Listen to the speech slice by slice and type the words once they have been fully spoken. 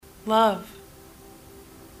Love.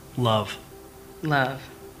 Love. Love.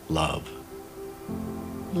 Love.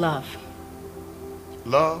 Love.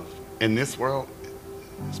 Love in this world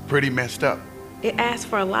is pretty messed up. It asks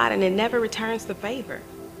for a lot and it never returns the favor.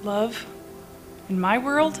 Love. In my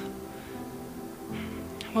world,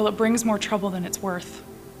 well, it brings more trouble than it's worth.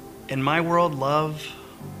 In my world, love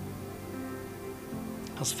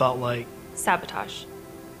has felt like Sabotage.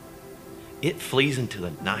 It flees into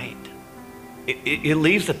the night. It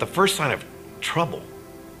leaves at the first sign of trouble.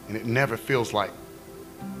 And it never feels like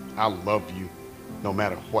I love you no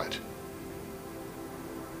matter what.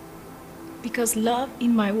 Because love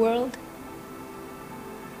in my world,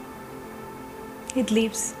 it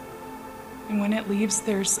leaves. And when it leaves,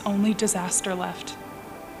 there's only disaster left.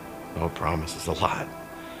 Oh, promises a lot,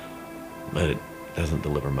 but it doesn't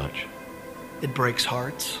deliver much. it breaks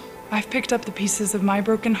hearts. I've picked up the pieces of my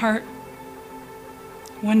broken heart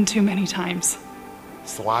one too many times.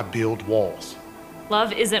 So I build walls.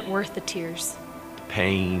 Love isn't worth the tears. The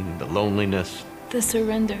pain, the loneliness. The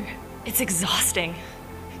surrender. It's exhausting.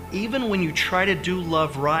 Even when you try to do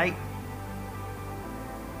love right,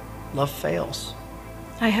 love fails.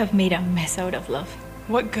 I have made a mess out of love.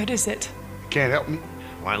 What good is it? You can't help me.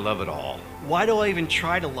 Why love at all? Why do I even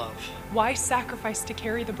try to love? Why sacrifice to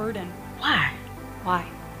carry the burden? Why? Why?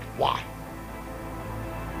 Why?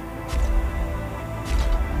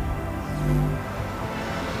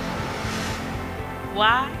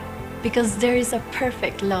 Why? Because there is a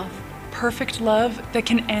perfect love. Perfect love that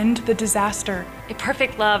can end the disaster. A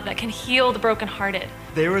perfect love that can heal the brokenhearted.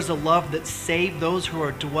 There is a love that saved those who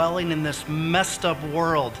are dwelling in this messed up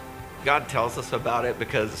world. God tells us about it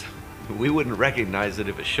because we wouldn't recognize it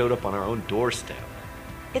if it showed up on our own doorstep.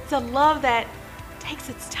 It's a love that takes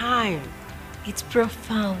its time. It's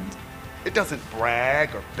profound. It doesn't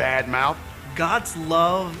brag or badmouth. God's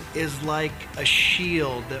love is like a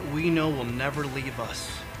shield that we know will never leave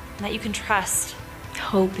us. And that you can trust.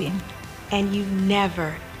 Hoping. And you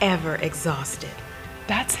never, ever exhaust it.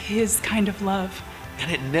 That's his kind of love.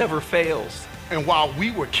 And it never fails. And while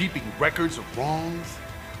we were keeping records of wrongs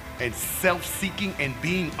and self-seeking and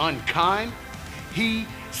being unkind, he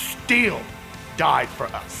still died for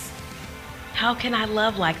us. How can I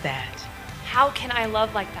love like that? How can I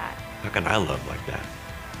love like that? How can I love like that?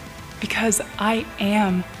 Because I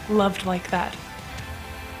am loved like that.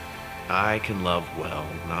 I can love well,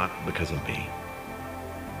 not because of me.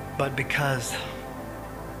 But because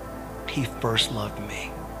he first loved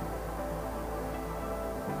me.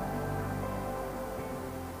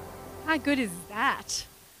 How good is that?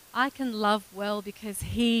 I can love well because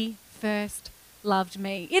he first loved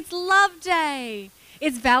me. It's Love Day.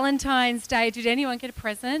 It's Valentine's Day. Did anyone get a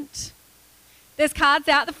present? There's cards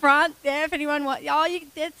out the front there if anyone wants.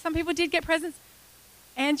 Some people did get presents.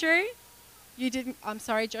 Andrew, you didn't. I'm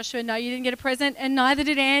sorry, Joshua. No, you didn't get a present, and neither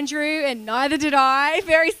did Andrew, and neither did I.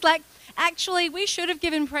 Very slack. Actually, we should have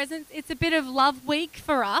given presents. It's a bit of love week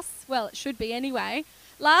for us. Well, it should be anyway.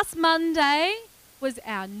 Last Monday was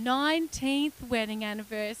our 19th wedding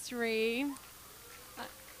anniversary.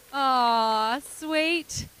 Oh,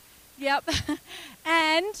 sweet. Yep.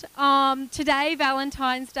 And today,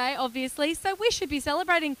 Valentine's Day, obviously, so we should be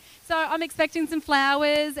celebrating. So I'm expecting some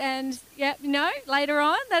flowers and, later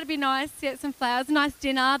on, that'd be nice. Get some flowers, a nice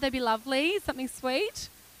dinner, that'd be lovely, something sweet.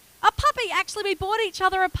 A puppy, actually, we bought each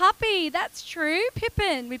other a puppy. That's true,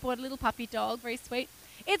 Pippin. We bought a little puppy dog, very sweet.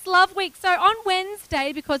 It's Love Week. So on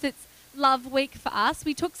Wednesday, because it's Love Week for us,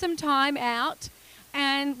 we took some time out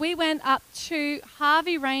and we went up to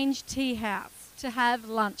Harvey Range Tea House to have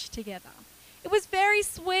lunch together. It was very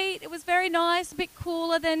sweet. It was very nice, a bit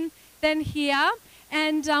cooler than here.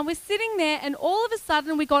 And we're sitting there and all of a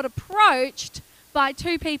sudden we got approached by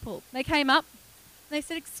two people. They came up and they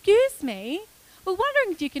said, "Excuse me, we're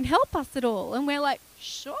wondering if you can help us at all." And we're like,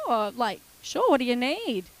 sure, what do you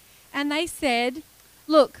need? And they said,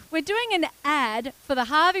 "Look, we're doing an ad for the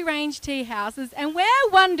Harvey Range Tea Houses and we're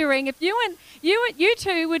wondering if you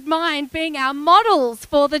two would mind being our models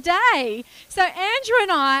for the day." So Andrew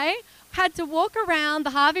and I had to walk around the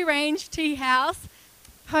Harvey Range Tea House,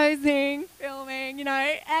 posing, filming,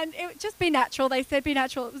 and it would just be natural. They said be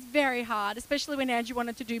natural. It was very hard, especially when Andrew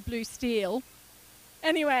wanted to do Blue Steel.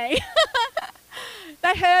 Anyway,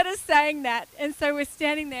 they heard us saying that, and so we're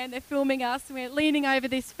standing there and they're filming us and we're leaning over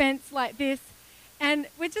this fence like this. And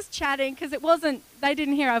we're just chatting because they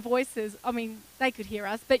didn't hear our voices. I mean, they could hear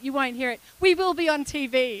us, but you won't hear it. We will be on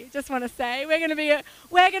TV, just want to say. We're going to be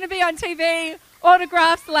on TV,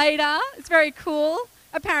 autographs later. It's very cool.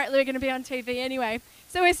 Apparently we're going to be on TV anyway.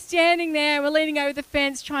 So we're standing there, we're leaning over the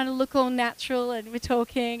fence trying to look all natural and we're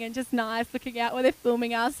talking and just nice, looking out while they're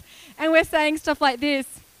filming us. And we're saying stuff like this.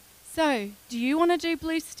 So, do you want to do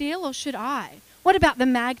Blue Steel or should I? What about the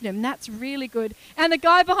Magnum? That's really good. And the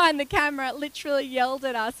guy behind the camera literally yelled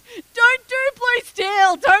at us, don't do Blue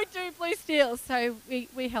Steel, don't do Blue Steel. So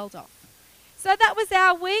we held off. So that was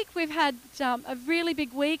our week. We've had a really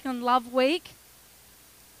big week on Love Week.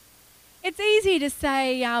 It's easy to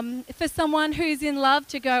say for someone who's in love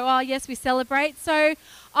to go, oh, yes, we celebrate. So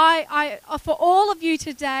I for all of you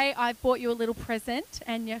today, I've bought you a little present,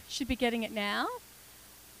 and you should be getting it now.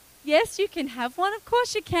 Yes, you can have one. Of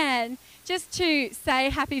course you can. Just to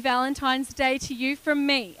say Happy Valentine's Day to you from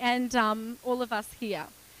me and all of us here.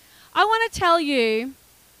 I want to tell you,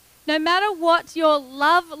 no matter what your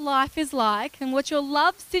love life is like and what your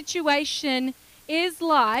love situation is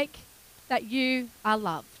like, that you are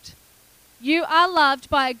loved. You are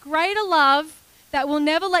loved by a greater love that will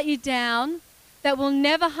never let you down, that will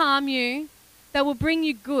never harm you, that will bring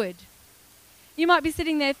you good. You might be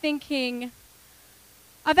sitting there thinking,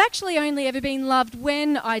 I've actually only ever been loved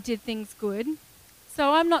when I did things good,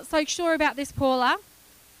 so I'm not so sure about this, Paula.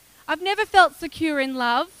 I've never felt secure in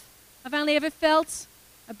love. I've only ever felt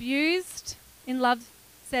abused in love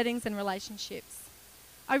settings and relationships.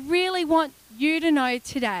 I really want you to know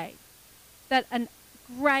today that a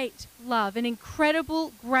great love, an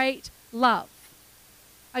incredible, great love,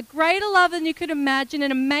 a greater love than you could imagine,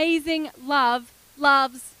 an amazing love,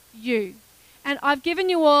 loves you. And I've given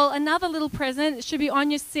you all another little present. It should be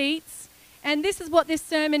on your seats. And this is what this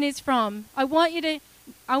sermon is from. I want you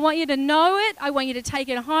to know it. I want you to take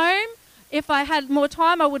it home. If I had more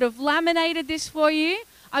time, I would have laminated this for you.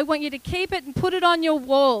 I want you to keep it and put it on your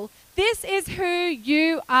wall. This is who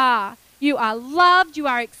you are. You are loved, you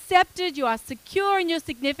are accepted, you are secure, and you're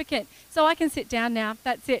significant. So I can sit down now.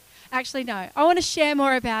 That's it. Actually, no. I want to share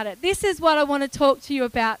more about it. This is what I want to talk to you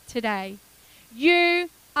about today.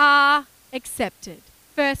 You are accepted.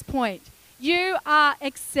 First point. You are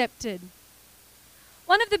accepted.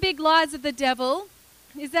 One of the big lies of the devil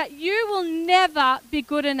is that you will never be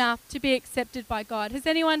good enough to be accepted by God. Has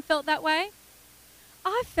anyone felt that way?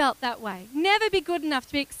 I felt that way. Never be good enough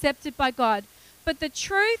to be accepted by God. But the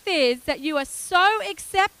truth is that you are so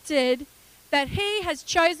accepted that He has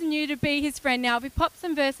chosen you to be His friend. Now, if we pop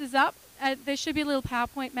some verses up, there should be a little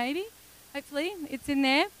PowerPoint maybe. Hopefully, it's in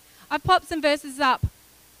there. I've popped some verses up.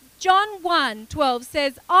 John 1:12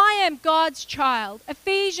 says, I am God's child.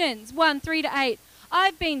 Ephesians 1:3-8,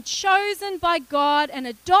 I've been chosen by God and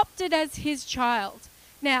adopted as His child.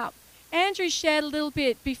 Now, Andrew shared a little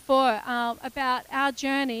bit before about our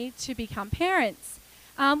journey to become parents.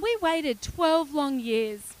 We waited 12 long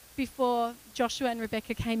years before Joshua and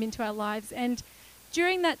Rebecca came into our lives, and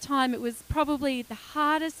during that time it was probably the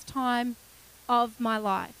hardest time of my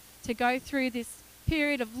life to go through this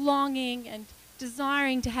period of longing and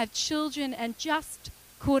desiring to have children and just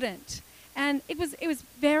couldn't. And it was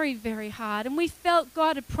very, very hard. And we felt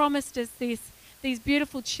God had promised us these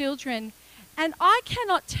beautiful children. And I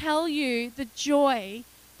cannot tell you the joy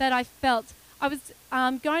that I felt. I was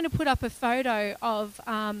going to put up a photo of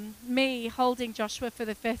me holding Joshua for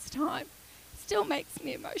the first time. Still makes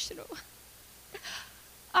me emotional.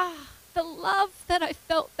 The love that I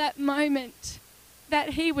felt that moment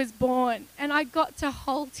that he was born, and I got to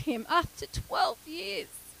hold him after 12 years.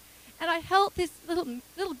 And I held this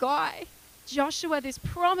little guy, Joshua, this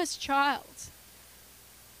promised child.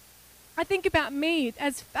 I think about me,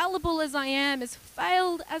 as fallible as I am, as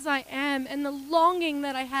failed as I am, and the longing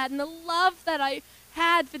that I had and the love that I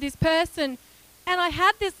had for this person. And I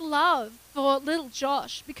had this love for little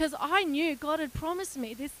Josh because I knew God had promised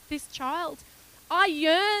me this child. I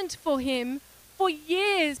yearned for him for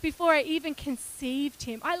years before I even conceived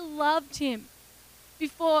him. I loved him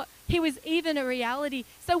before he was even a reality.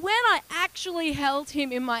 So when I actually held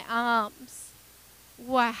him in my arms,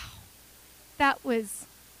 wow, that was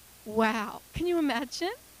wow. Can you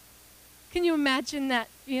imagine? Can you imagine that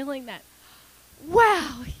feeling, that,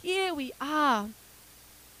 wow, here we are.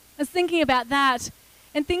 I was thinking about that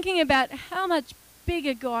and thinking about how much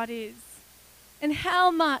bigger God is and how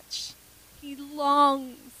much He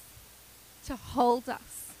longs to hold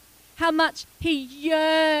us, how much He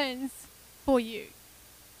yearns for you.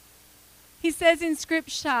 He says in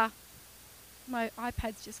Scripture, my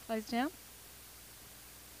iPad's just closed down,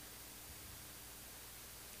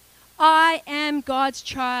 I am God's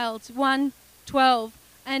child, 1:12,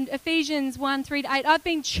 and Ephesians 1:3-8. I've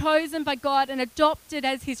been chosen by God and adopted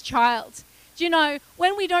as His child. Do you know,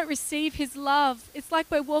 when we don't receive His love, it's like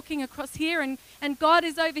we're walking across here and God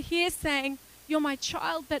is over here saying, you're my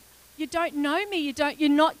child, but you don't know me, you're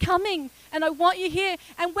not coming, and I want you here.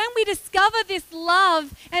 And when we discover this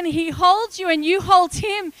love and He holds you and you hold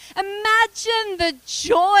Him, imagine the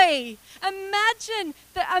joy, Imagine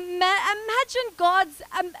God's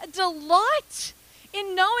delight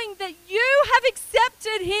in knowing that you have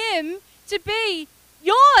accepted him to be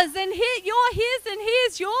yours, and you're his and he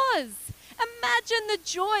is yours. Imagine the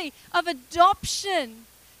joy of adoption.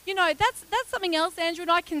 You know, that's something else Andrew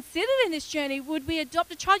and I considered in this journey. Would we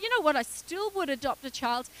adopt a child? You know what? I still would adopt a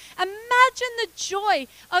child. Imagine the joy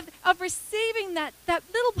of receiving that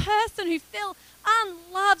little person who felt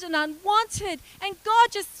unloved and unwanted, and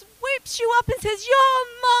God just sweeps you up and says,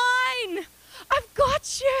 "You're mine. I've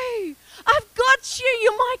got you. I've got you.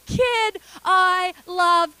 You're my kid. I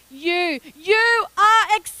love you. You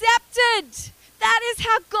are accepted." That is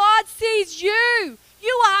how God sees you.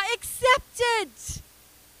 You are accepted.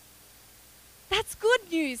 That's good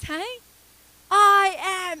news, hey? I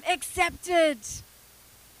am accepted.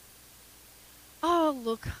 Oh,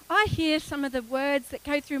 look, I hear some of the words that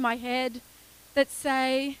go through my head that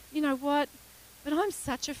say, you know what, but I'm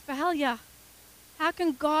such a failure. How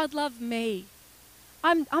can God love me?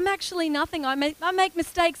 I'm actually nothing. I make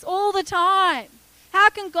mistakes all the time. How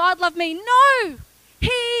can God love me? No!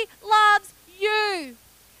 He loves you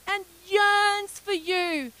and yearns for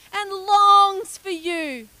you and longs for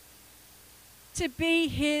you to be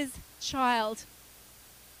his child.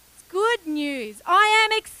 It's good news. I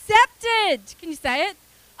am accepted. Can you say it?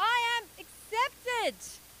 I am accepted.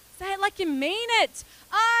 Say it like you mean it.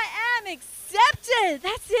 I am accepted.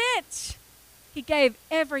 That's it. He gave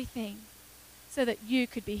everything so that you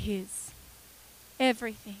could be his.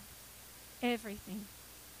 Everything. Everything.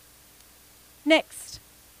 Next,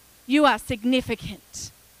 you are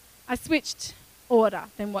significant. I switched order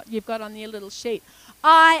than what you've got on your little sheet.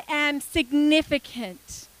 I am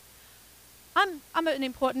significant. I'm an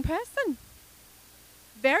important person.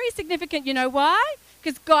 Very significant. You know why?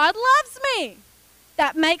 Because God loves me.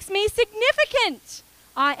 That makes me significant.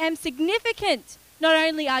 I am significant. Not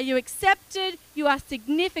only are you accepted, you are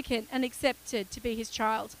significant and accepted to be his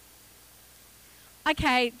child.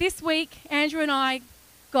 Okay, this week, Andrew and I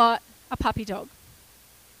got a puppy dog.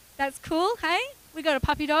 That's cool, hey? We got a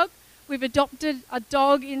puppy dog. We've adopted a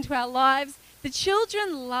dog into our lives. The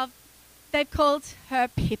children they've called her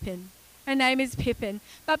Pippin. Her name is Pippin.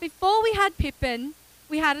 But before we had Pippin,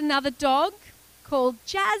 we had another dog called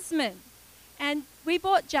Jasmine. And we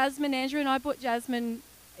bought Jasmine, Andrew and I bought Jasmine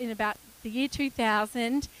in about the year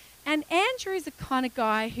 2000. And Andrew is the kind of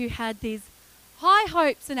guy who had these high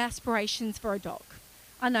hopes and aspirations for a dog.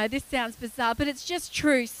 I know this sounds bizarre, but it's just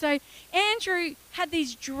true. So Andrew had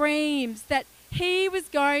these dreams that he was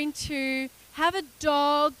going to have a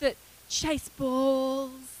dog that chased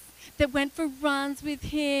balls, that went for runs with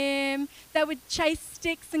him, that would chase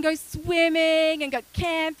sticks and go swimming and go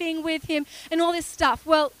camping with him and all this stuff.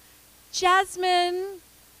 Well, Jasmine,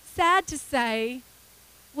 sad to say,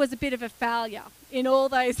 was a bit of a failure in all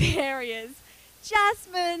those areas.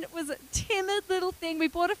 Jasmine was a timid little thing. We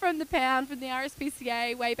bought her from the pound, from the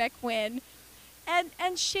RSPCA way back when.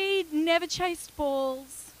 And she never chased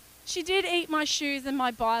balls. She did eat my shoes and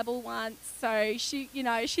my Bible once. So she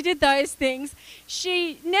did those things.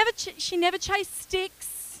 She never chased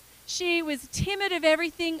sticks. She was timid of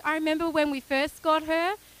everything. I remember when we first got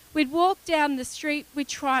her, we'd walk down the street, we'd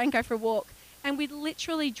try and go for a walk, and we'd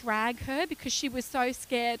literally drag her because she was so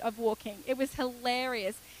scared of walking. It was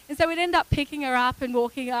hilarious. And so we'd end up picking her up and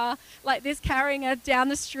walking her like this, carrying her down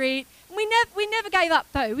the street. And we never gave up,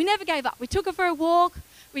 though. We never gave up. We took her for a walk.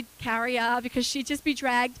 We'd carry her because she'd just be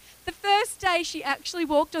dragged. The first day she actually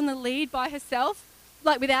walked on the lead by herself,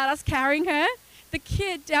 like without us carrying her, the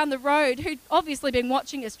kid down the road, who'd obviously been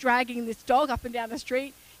watching us dragging this dog up and down the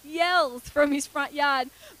street, yells from his front yard,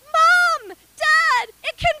 "Mum! Dad!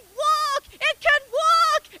 It can walk! It can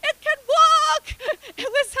walk! It can walk!" It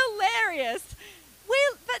was hilarious.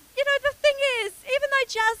 But, you know, the thing is, even though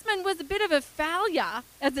Jasmine was a bit of a failure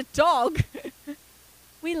as a dog,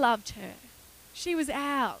 we loved her. She was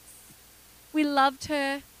ours. We loved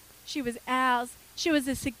her. She was ours. She was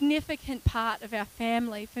a significant part of our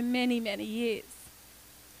family for many, many years.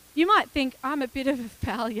 You might think, I'm a bit of a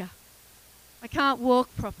failure. I can't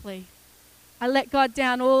walk properly. I let God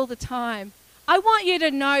down all the time. I want you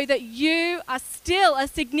to know that you are still a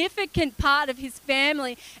significant part of his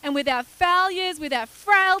family. And with our failures, with our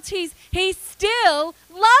frailties, he still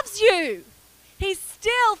loves you. He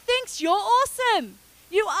still thinks you're awesome.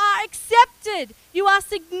 You are accepted. You are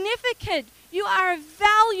significant. You are a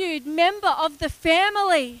valued member of the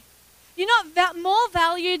family. You're not more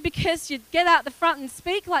valued because you get out the front and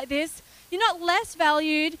speak like this. You're not less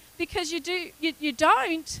valued because you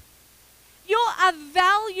don't. You're a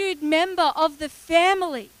valued member of the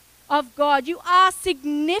family of God. You are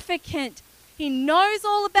significant. He knows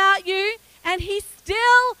all about you, and he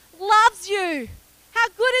still loves you. How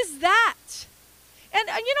good is that? And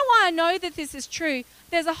you know why I know that this is true?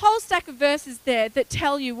 There's a whole stack of verses there that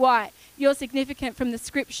tell you why you're significant from the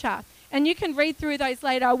scripture. And you can read through those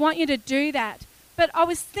later. I want you to do that. But I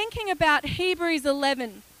was thinking about Hebrews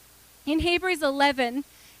 11. In Hebrews 11,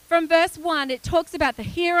 from verse 1, it talks about the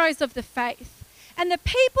heroes of the faith. And the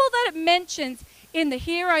people that it mentions in the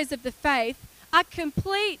heroes of the faith are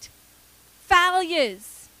complete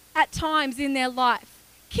failures at times in their life.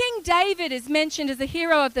 King David is mentioned as a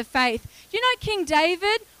hero of the faith. You know, King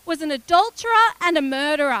David was an adulterer and a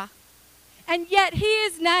murderer. And yet he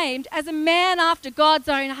is named as a man after God's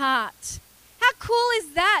own heart. How cool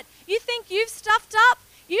is that? You think you've stuffed up?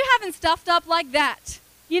 You haven't stuffed up like that.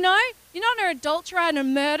 You know? You're not an adulterer and a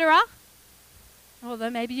murderer. Although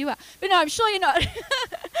maybe you are. But no, I'm sure you're not.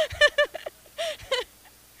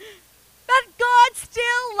 But God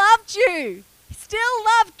still loved you. He still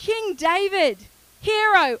loved King David,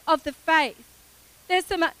 hero of the faith. There's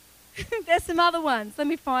some other ones. Let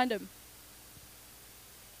me find them.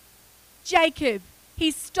 Jacob,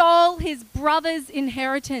 he stole his brother's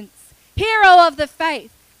inheritance. Hero of the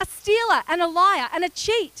faith, a stealer and a liar and a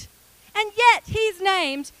cheat. And yet he's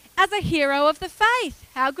named as a hero of the faith.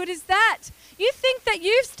 How good is that? You think that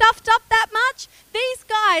you've stuffed up that much? These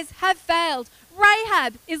guys have failed.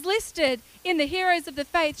 Rahab is listed in the heroes of the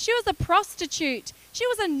faith. She was a prostitute. She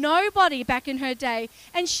was a nobody back in her day.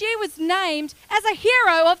 And she was named as a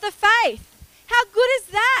hero of the faith. How good is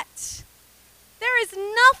that? There is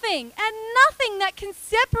nothing and nothing that can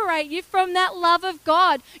separate you from that love of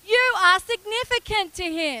God. You are significant to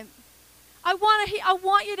him. I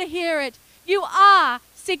want you to hear it. You are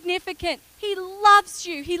significant. He loves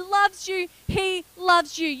you. He loves you. He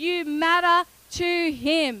loves you. You matter to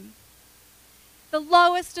him. The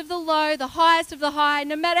lowest of the low, the highest of the high,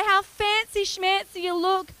 no matter how fancy schmancy you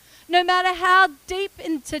look, no matter how deep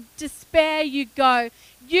into despair you go,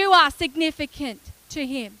 you are significant to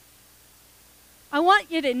him. I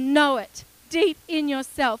want you to know it deep in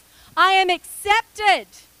yourself. I am accepted.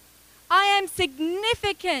 I am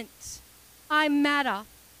significant. I matter.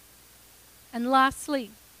 And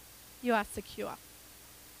lastly, you are secure.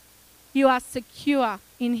 You are secure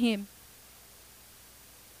in him.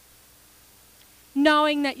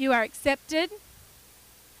 Knowing that you are accepted,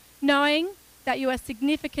 knowing that you are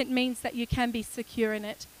significant means that you can be secure in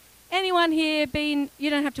it. Anyone here you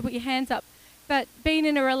don't have to put your hands up, but been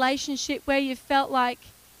in a relationship where you felt like,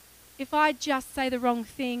 if I just say the wrong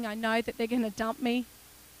thing, I know that they're going to dump me?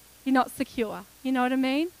 You're not secure. You know what I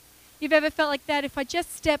mean? You've ever felt like that? If I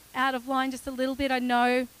just step out of line just a little bit, I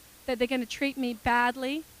know that they're going to treat me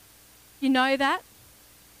badly. You know that?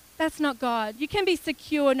 That's not God. You can be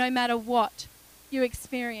secure no matter what you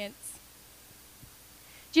experience.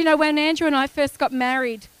 Do you know, when Andrew and I first got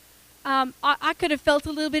married, I could have felt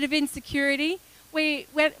a little bit of insecurity. We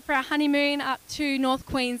went for our honeymoon up to North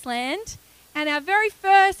Queensland, and our very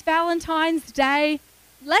first Valentine's Day,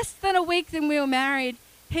 less than a week than we were married,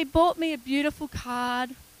 he bought me a beautiful card,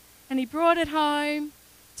 and he brought it home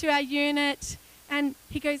to our unit, and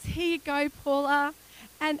he goes, "Here you go, Paula."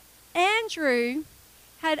 And Andrew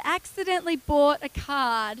had accidentally bought a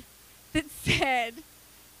card that said,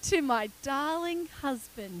 "To my darling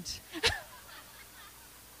husband."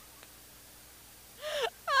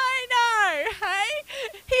 I know, hey?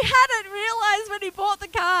 He hadn't realised when he bought the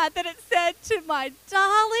card that it said, "To my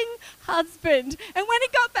darling husband." And when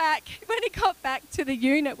he got back to the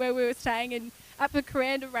unit where we were staying in at the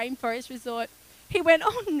Kuranda Rainforest Resort, he went,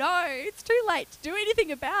 "Oh no, it's too late to do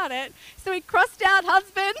anything about it." So he crossed out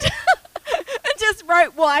husband and just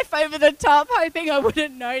wrote wife over the top, hoping I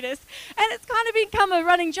wouldn't notice. And it's kind of become a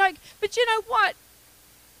running joke. But you know what?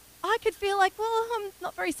 I could feel like, well, I'm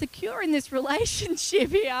not very secure in this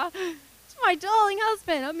relationship here. It's my darling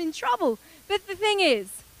husband. I'm in trouble. But the thing is,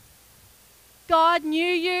 God knew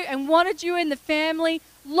you and wanted you in the family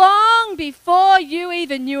long before you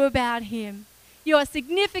even knew about him. You are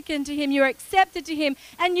significant to him. You are accepted to him.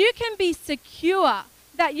 And you can be secure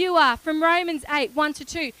that you are, from Romans 8,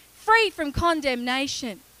 1-2, free from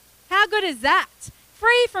condemnation. How good is that?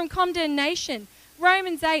 Free from condemnation.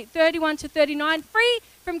 Romans 8, 31-39, free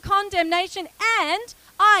from condemnation, and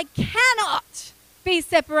I cannot be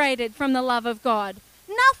separated from the love of God.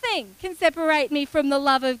 Nothing can separate me from the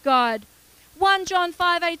love of God. 1 John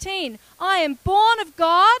 5:18, I am born of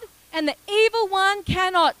God, and the evil one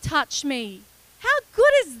cannot touch me. How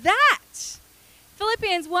good is that?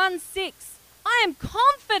 Philippians 1:6, I am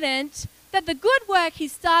confident that the good work he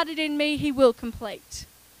started in me, he will complete.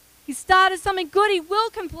 He started something good, he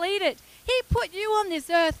will complete it. He put you on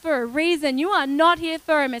this earth for a reason. You are not here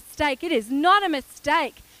for a mistake. It is not a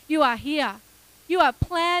mistake. You are here. You are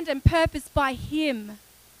planned and purposed by Him.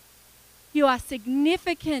 You are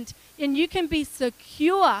significant and you can be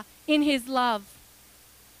secure in His love.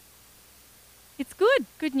 It's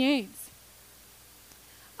good news.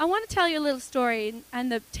 I want to tell you a little story,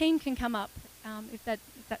 and the team can come up if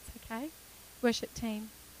that's okay. Worship team.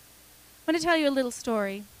 I want to tell you a little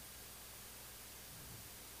story.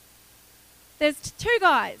 There's two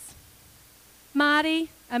guys, Marty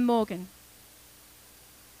and Morgan.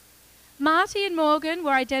 Marty and Morgan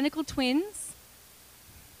were identical twins.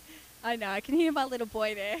 I know, I can hear my little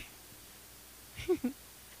boy there.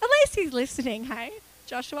 At least he's listening, hey,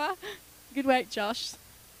 Joshua? Good work, Josh.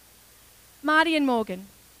 Marty and Morgan.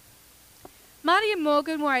 Marty and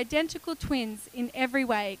Morgan were identical twins in every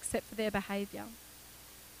way except for their behaviour.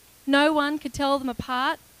 No one could tell them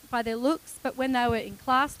apart by their looks, but when they were in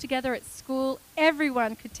class together at school,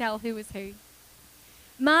 everyone could tell who was who.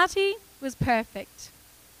 Marty was perfect,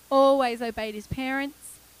 always obeyed his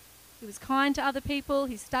parents, he was kind to other people,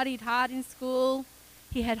 he studied hard in school,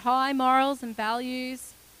 he had high morals and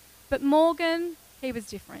values. But Morgan, he was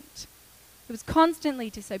different. He was constantly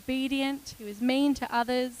disobedient, he was mean to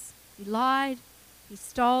others, he lied, he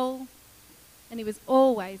stole, and he was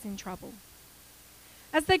always in trouble.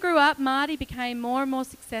 As they grew up, Marty became more and more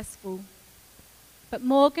successful, but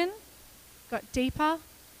Morgan got deeper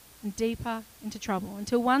and deeper into trouble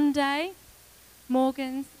until one day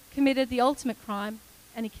Morgan committed the ultimate crime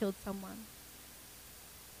and he killed someone.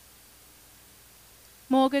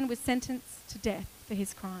 Morgan was sentenced to death for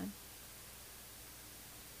his crime.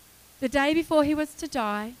 The day before he was to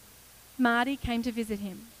die, Marty came to visit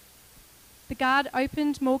him. The guard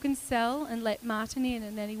opened Morgan's cell and let Martin in,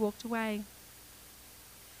 and then he walked away.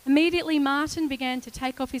 Immediately, Martin began to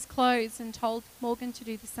take off his clothes and told Morgan to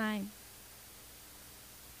do the same.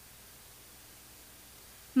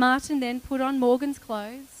 Martin then put on Morgan's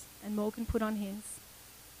clothes and Morgan put on his.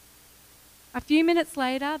 A few minutes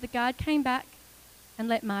later, the guard came back and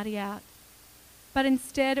let Marty out. But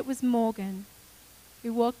instead it was Morgan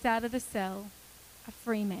who walked out of the cell a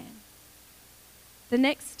free man. The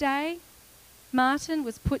next day, Martin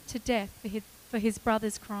was put to death for his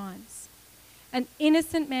brother's crimes. An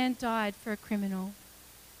innocent man died for a criminal.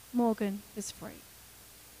 Morgan was free.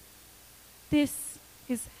 This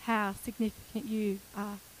is how significant you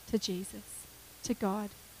are to Jesus, to God.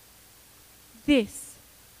 This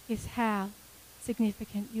is how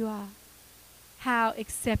significant you are. How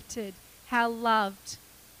accepted, how loved,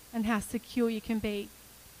 and how secure you can be.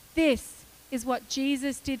 This is what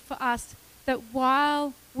Jesus did for us, that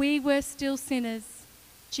while we were still sinners,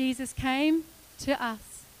 Jesus came to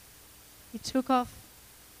us. He took off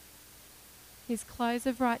his clothes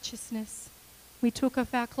of righteousness. We took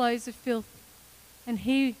off our clothes of filth, and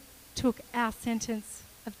he took our sentence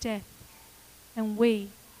of death, and we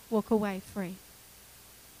walk away free.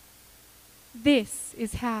 This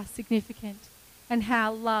is how significant and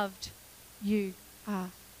how loved you are.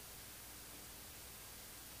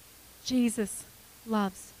 Jesus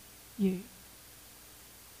loves you.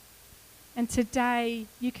 And today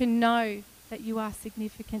you can know that you are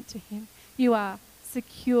significant to him. You are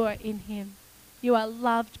secure in him. You are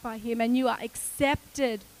loved by him, and you are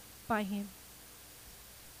accepted by him.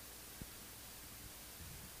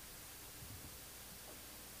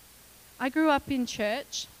 I grew up in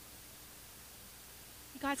church.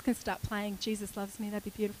 You guys can start playing Jesus Loves Me. That'd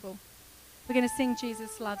be beautiful. We're going to sing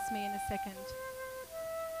Jesus Loves Me in a second.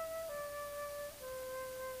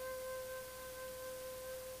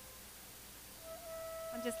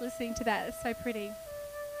 I'm just listening to that. It's so pretty.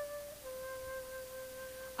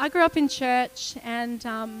 I grew up in church, and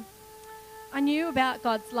I knew about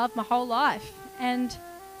God's love my whole life. And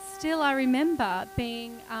still I remember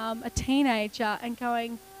being a teenager and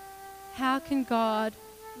going, how can God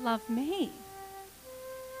love me?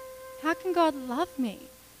 How can God love me?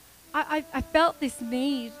 I felt this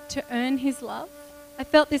need to earn his love. I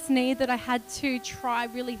felt this need that I had to try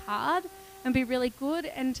really hard and be really good.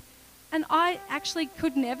 And I actually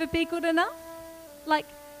could never be good enough. Like,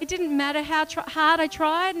 it didn't matter how hard I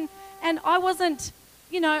tried. And I wasn't,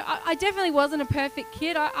 I definitely wasn't a perfect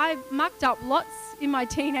kid. I mucked up lots in my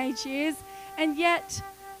teenage years. And yet,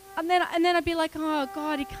 and then I'd be like, oh,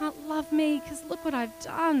 God, he can't love me because look what I've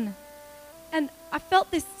done. And I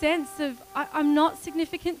felt this sense of I'm not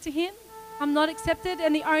significant to him. I'm not accepted.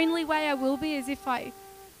 And the only way I will be is if I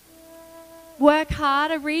work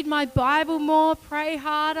harder, read my Bible more, pray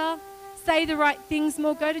harder, say the right things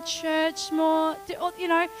more, go to church more,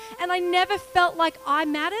 and I never felt like I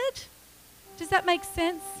mattered. Does that make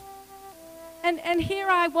sense? And here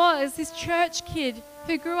I was, this church kid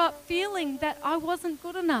who grew up feeling that I wasn't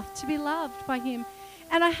good enough to be loved by him.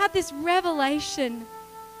 And I had this revelation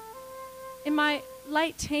in my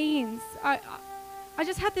late teens. I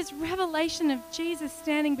just had this revelation of Jesus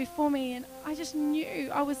standing before me, and I just knew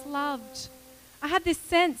I was loved. I had this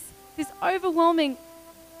sense, this overwhelming,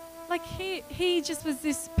 like he just was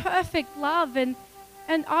this perfect love, and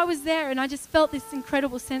I was there, and I just felt this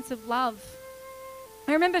incredible sense of love.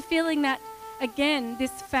 I remember feeling that again,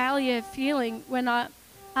 this failure feeling when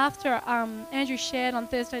after Andrew shared on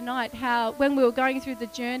Thursday night how when we were going through the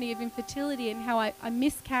journey of infertility and how I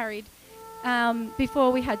miscarried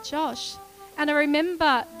before we had Josh. And I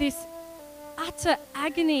remember this utter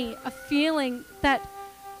agony of feeling that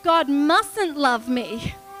God mustn't love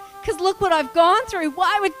me because look what I've gone through.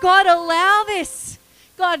 Why would God allow this?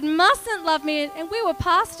 God mustn't love me. And we were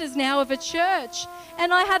pastors now of a church.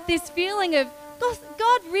 And I had this feeling of,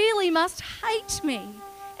 God really must hate me.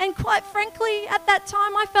 And quite frankly, at that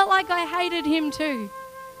time, I felt like I hated him too.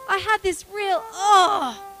 I had this real,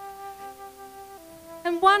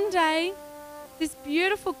 And one day, this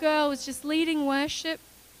beautiful girl was just leading worship.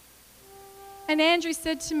 And Andrew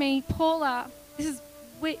said to me, Paula, this is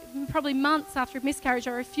probably months after a miscarriage,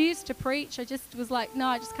 I refused to preach. I just was like, no,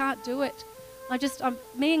 I just can't do it.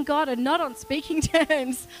 Me and God are not on speaking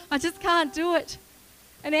terms. I just can't do it.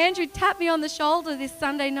 And Andrew tapped me on the shoulder this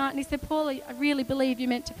Sunday night and he said, Paula, I really believe you're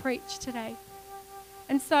meant to preach today.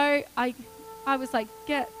 And so I was like,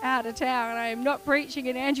 get out of town. I am not preaching.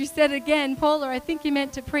 And Andrew said again, Paula, I think you're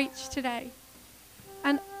meant to preach today.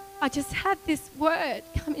 And I just had this word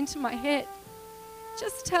come into my head.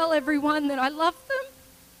 Just tell everyone that I love them.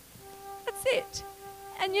 That's it.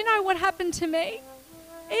 And you know what happened to me?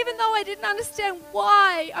 Even though I didn't understand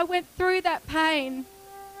why I went through that pain,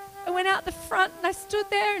 I went out the front and I stood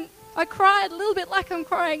there and I cried a little bit like I'm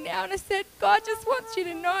crying now. And I said, God just wants you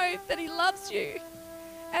to know that he loves you.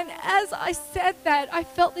 And as I said that, I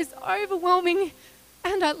felt this overwhelming,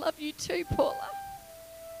 and I love you too, Paula.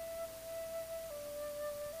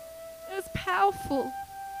 It was powerful.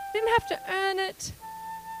 I didn't have to earn it.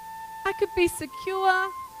 I could be secure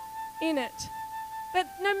in it. But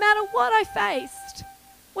no matter what I faced,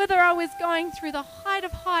 whether I was going through the height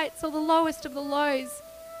of heights or the lowest of the lows,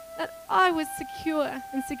 that I was secure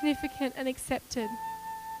and significant and accepted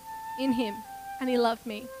in him, and he loved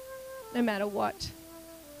me no matter what.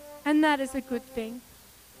 And that is a good thing.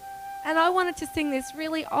 And I wanted to sing this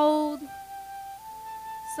really old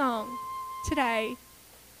song today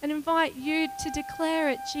and invite you to declare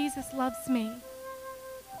it. Jesus loves me.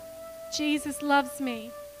 Jesus loves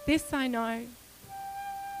me. This I know.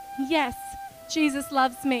 Yes, Jesus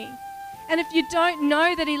loves me. And if you don't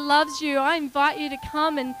know that he loves you, I invite you to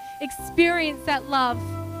come and experience that love.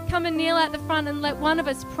 Come and kneel at the front and let one of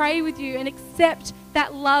us pray with you and accept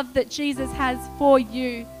that love that Jesus has for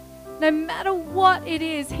you. No matter what it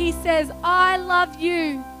is, he says, I love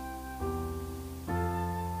you.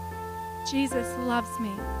 Jesus loves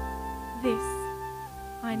me. This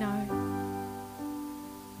I know.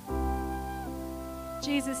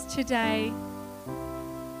 Jesus, today,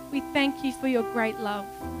 we thank you for your great love.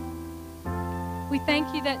 We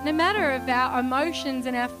thank you that no matter of our emotions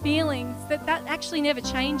and our feelings, that actually never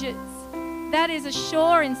changes. That is a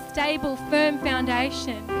sure and stable, firm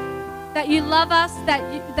foundation. That you love us,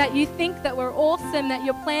 that you think that we're awesome, that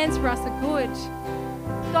your plans for us are good.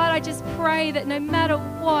 God, I just pray that no matter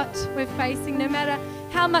what we're facing, no matter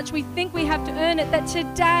how much we think we have to earn it, that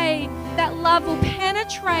today that love will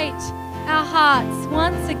penetrate our hearts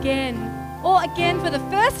once again, or again for the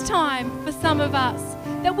first time for some of us.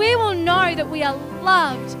 That we will know that we are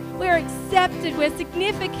loved, we're accepted, we're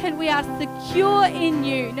significant, we are secure in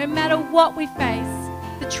you, no matter what we face.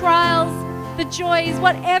 The trials, the joys,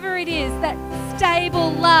 whatever it is, that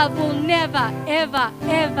stable love will never, ever,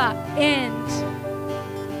 ever end.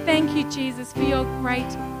 Thank you, Jesus, for your great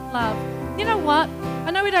love. You know what?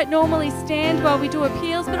 I know we don't normally stand while we do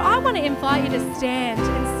appeals, but I want to invite you to stand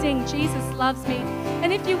and sing Jesus Loves Me.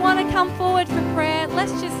 And if you want to come forward for prayer,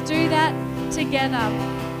 let's just do that together.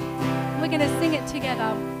 We're going to sing it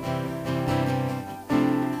together.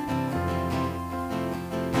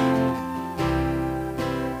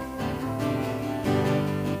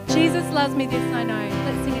 Jesus loves me, this I know.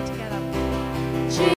 Let's sing it together.